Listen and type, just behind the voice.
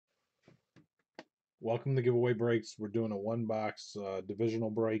Welcome to Giveaway Breaks. We're doing a one box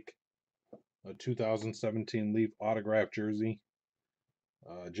divisional break, a 2017 Leaf autograph jersey.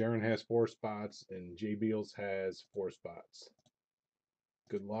 Jaron has 4 spots and J Beals has 4 spots.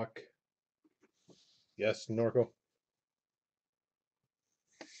 Good luck. Yes, Norco?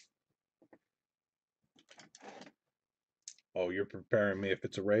 Oh, you're preparing me if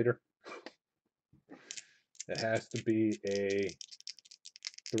it's a Raider? It has to be a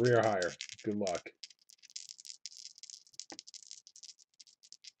 3 or higher. Good luck.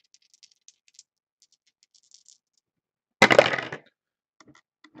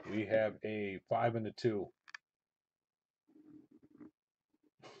 We have a 5 and a 2.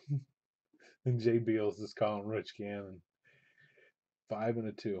 And J Beals is calling Rich Gannon. 5 and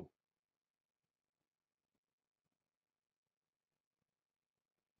a 2.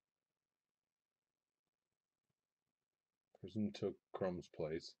 Prism took Crumb's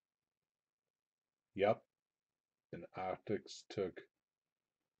place. Yep. And Optics took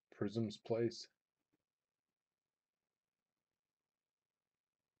Prism's place.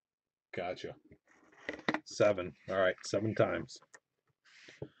 Gotcha. 7. All right, 7 times.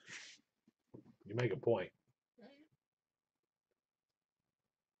 You make a point.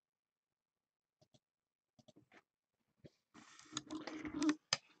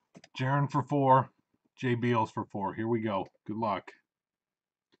 Jaron for 4. J Beals for 4. Here we go. Good luck.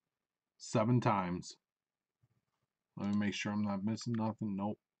 7 times. Let me make sure I'm not missing nothing.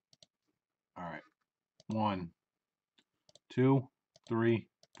 Nope. All right. 1, 2, 3,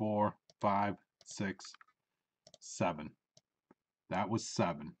 4, 5, 6, 7. That was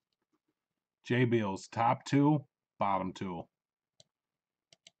 7. J Beals, top 2, bottom 2.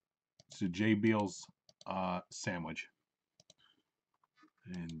 It's a J Beals sandwich.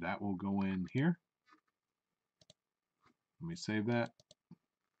 And that will go in here. Let me save that.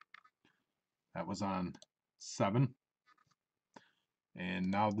 That was on 7. And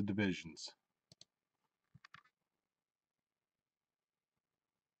now the divisions.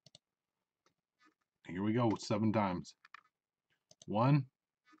 Here we go, 7 times. 1,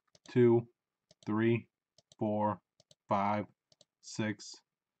 2, 3, 4, 5, 6,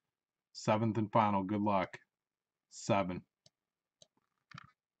 7th and final. Good luck. 7.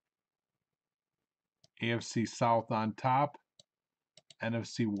 AFC South on top,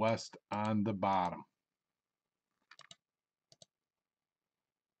 NFC West on the bottom.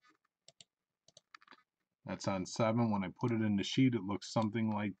 That's on 7. When I put it in the sheet, it looks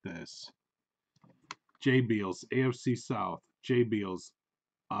something like this. J Beals, AFC South. J Beals,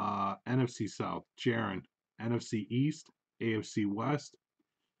 NFC South. Jaron, NFC East, AFC West,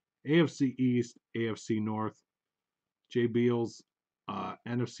 AFC East, AFC North. J Beals,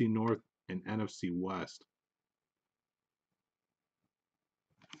 NFC North and NFC West.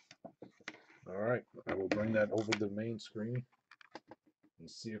 All right, I will bring that over the main screen and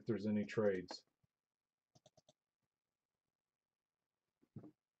see if there's any trades.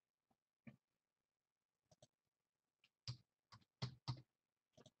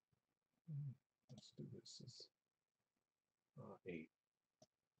 Let's do this as 8.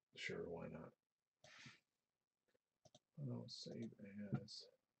 Sure, why not? I'll save as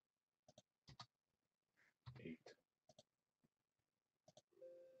 8.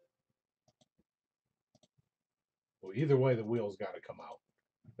 Well, either way, the wheel's got to come out.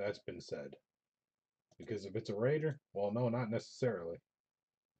 That's been said. Because if it's a Raider, well, no, not necessarily.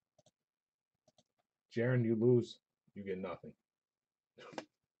 Jaron, you lose, you get nothing.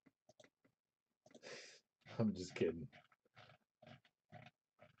 I'm just kidding.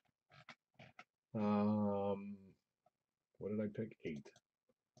 What did I pick? 8.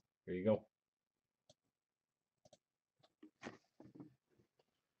 Here you go.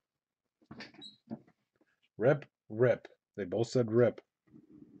 Rip, rip. They both said rip.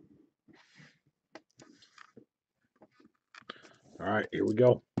 All right, here we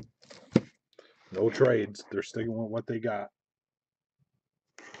go. No trades. They're sticking with what they got.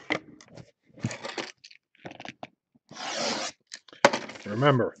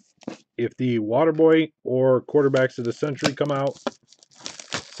 Remember, if the Waterboy or Quarterbacks of the Century come out,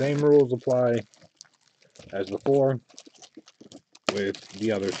 same rules apply as before with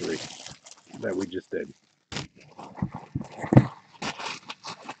the other 3 that we just did.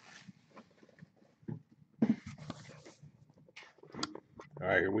 All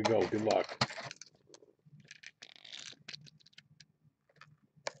right, here we go. Good luck.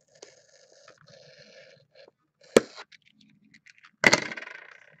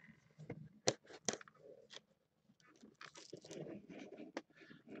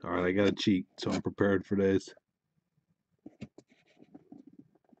 All right, I got to cheat, so I'm prepared for this.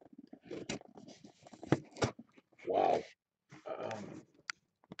 Wow.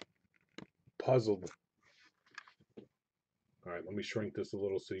 Puzzled. All right, let me shrink this a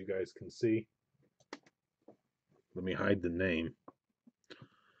little so you guys can see. Let me hide the name.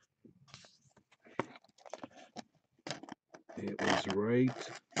 It was right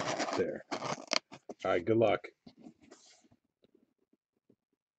there. All right, good luck.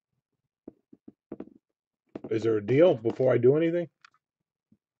 Is there a deal before I do anything?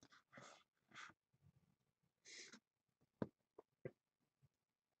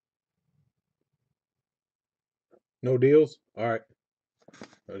 No deals? All right.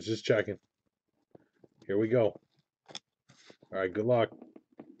 I was just checking. Here we go. All right, good luck.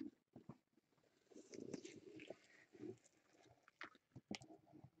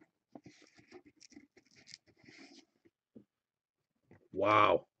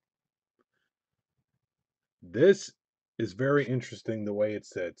 Wow. This is very interesting the way it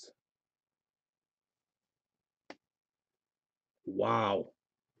sits. Wow.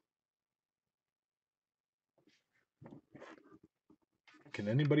 Can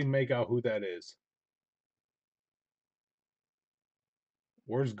anybody make out who that is?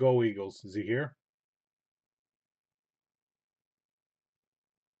 Where's Go Eagles? Is he here?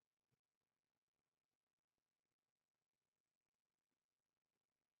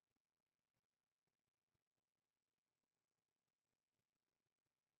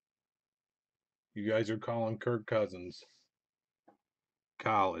 You guys are calling Kirk Cousins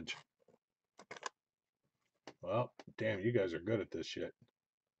college. Well, damn, you guys are good at this shit.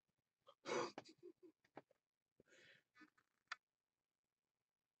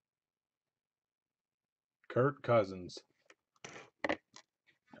 Kirk Cousins.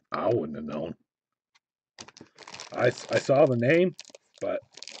 I wouldn't have known. I saw the name, but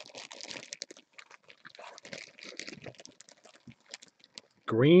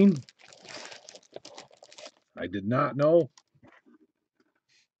Green, I did not know.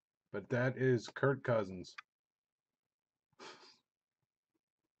 But that is Kirk Cousins.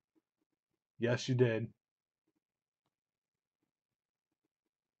 Yes, you did.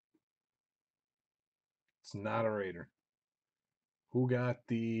 It's not a Raider. Who got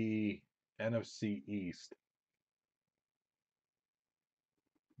the NFC East?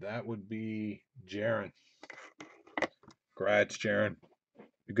 That would be Jaron. Congrats, Jaron.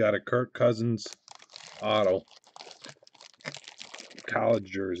 You got a Kirk Cousins auto college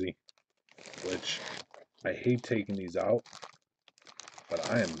jersey, which I hate taking these out, but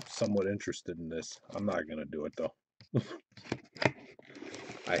I am somewhat interested in this. I'm not going to do it, though.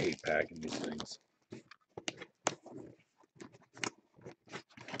 I hate packing these things.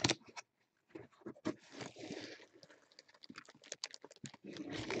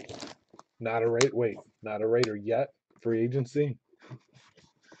 Not a Raider. Wait, not a Raider yet. Free agency.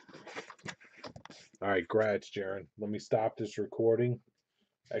 All right, congrats, Jaron. Let me stop this recording.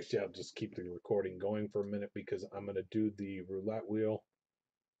 Actually, I'll just keep the recording going for a minute because I'm going to do the roulette wheel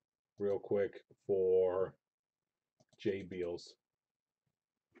real quick for J Beals.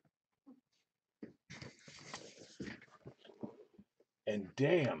 And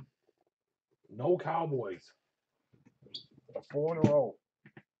damn, no Cowboys. 4 in a row.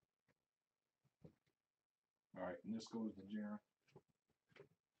 All right, and this goes to Jaron.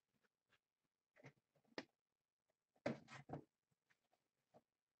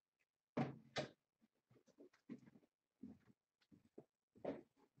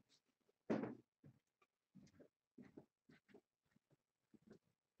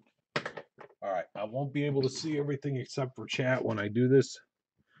 All right, I won't be able to see everything except for chat when I do this.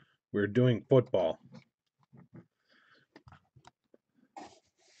 We're doing football.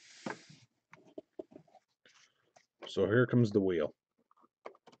 So here comes the wheel.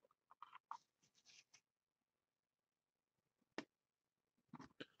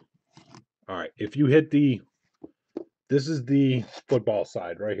 All right, if you hit this is the football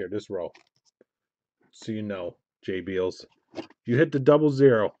side right here, this row. So you know, J Beals. You hit the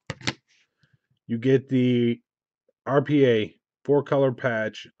 00, you get the RPA 4-color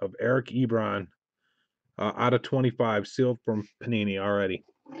patch of Eric Ebron out of 25, sealed from Panini already.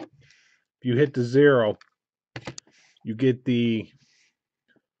 If you hit the 0, you get the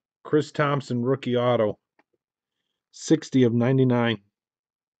Chris Thompson rookie auto, 60 of 99.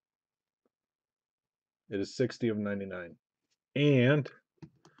 It is 60 of 99. And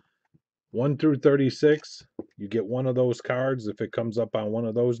 1 through 36, you get one of those cards if it comes up on one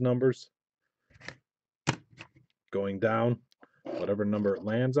of those numbers. Going down, whatever number it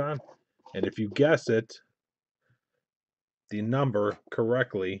lands on. And if you guess it, the number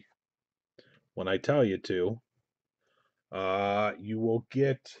correctly, when I tell you to, you will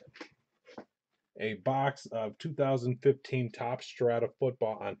get a box of 2015 Top Strata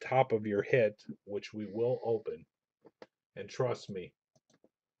football on top of your hit, which we will open. And trust me,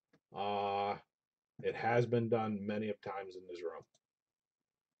 it has been done many of times in this room.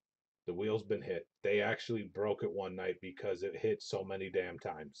 The wheel's been hit. They actually broke it one night because it hit so many damn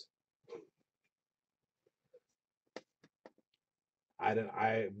times.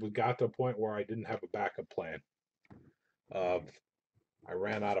 We got to a point where I didn't have a backup plan. I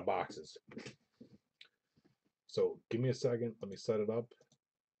ran out of boxes. So give me a second. Let me set it up.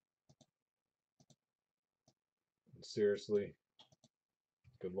 Seriously,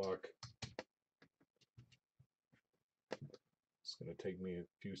 good luck. It's going to take me a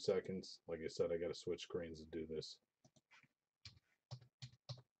few seconds. Like I said, I got to switch screens to do this.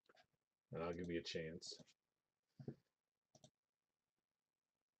 And I'll give you a chance.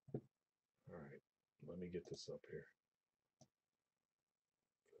 All right, let me get this up here.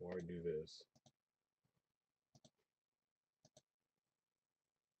 Before I do this,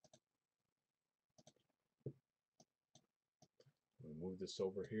 I'm going to move this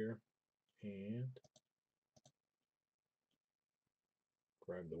over here and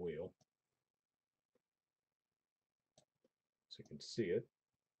grab the wheel so you can see it.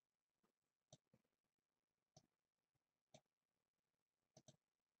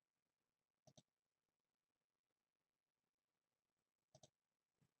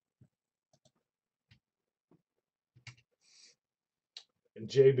 And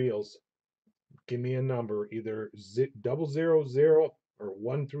J Beals, give me a number, either 000 or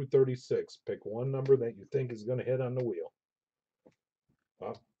 1 through 36. Pick one number that you think is going to hit on the wheel.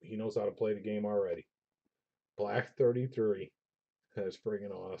 Oh, he knows how to play the game already. Black 33. That's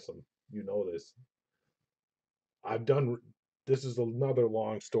friggin' awesome. You know this. This is another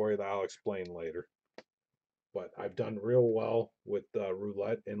long story that I'll explain later. But I've done real well with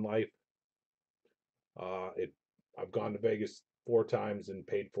roulette in life. I've gone to Vegas 4 times and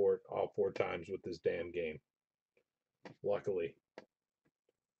paid for it all 4 times with this damn game. Luckily.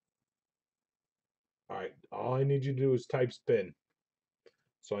 All right, all I need you to do is type spin.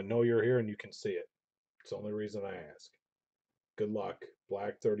 So I know you're here and you can see it. It's the only reason I ask. Good luck.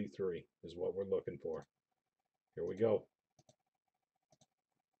 Black 33 is what we're looking for. Here we go.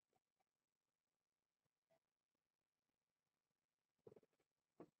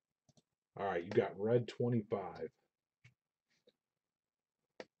 All right, you got red 25.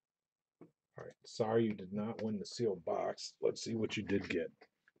 All right, sorry you did not win the sealed box. Let's see what you did get.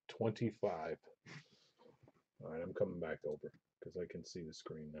 25. All right, I'm coming back over because I can see the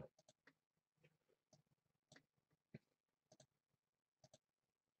screen now.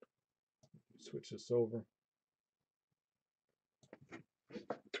 Switch this over.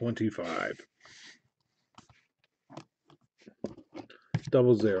 25.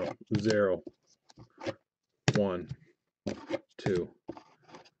 00, 0, 1, 2,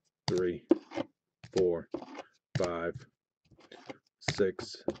 3, 4, 5,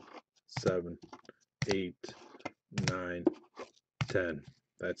 6, 7, 8, 9, 10.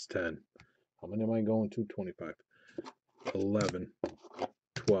 That's 10. How many am I going to? 25. 11,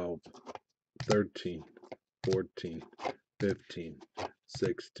 12, 13, 14, 15,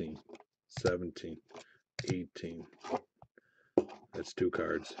 16, 17, 18. That's 2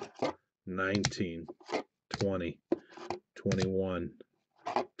 cards. 19, 20, 21,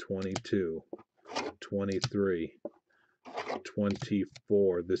 22, 23,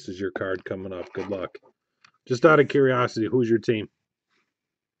 24. This is your card coming up. Good luck. Just out of curiosity, who's your team?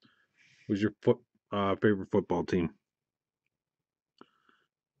 Who's your favorite football team?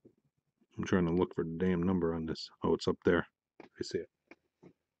 I'm trying to look for the damn number on this. Oh, it's up there. I see it.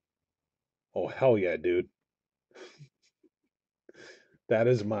 Oh, hell yeah, dude. That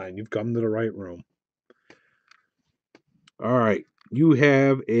is mine. You've come to the right room. All right. You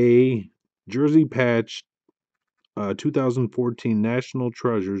have a jersey patch 2014 National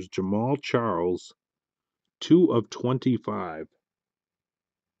Treasures Jamal Charles 2 of 25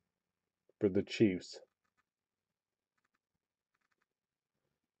 for the Chiefs.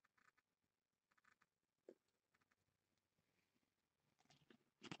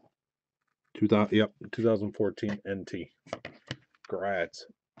 Yep, 2014 NT. Grats.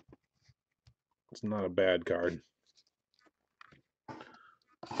 It's not a bad card.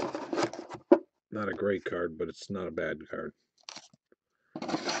 Not a great card, but it's not a bad card.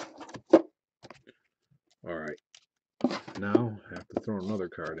 All right. Now I have to throw another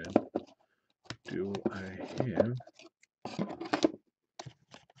card in. Do I have...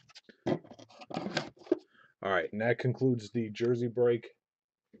 All right, and that concludes the jersey break.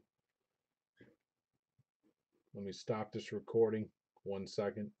 Let me stop this recording 1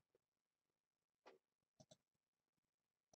 second.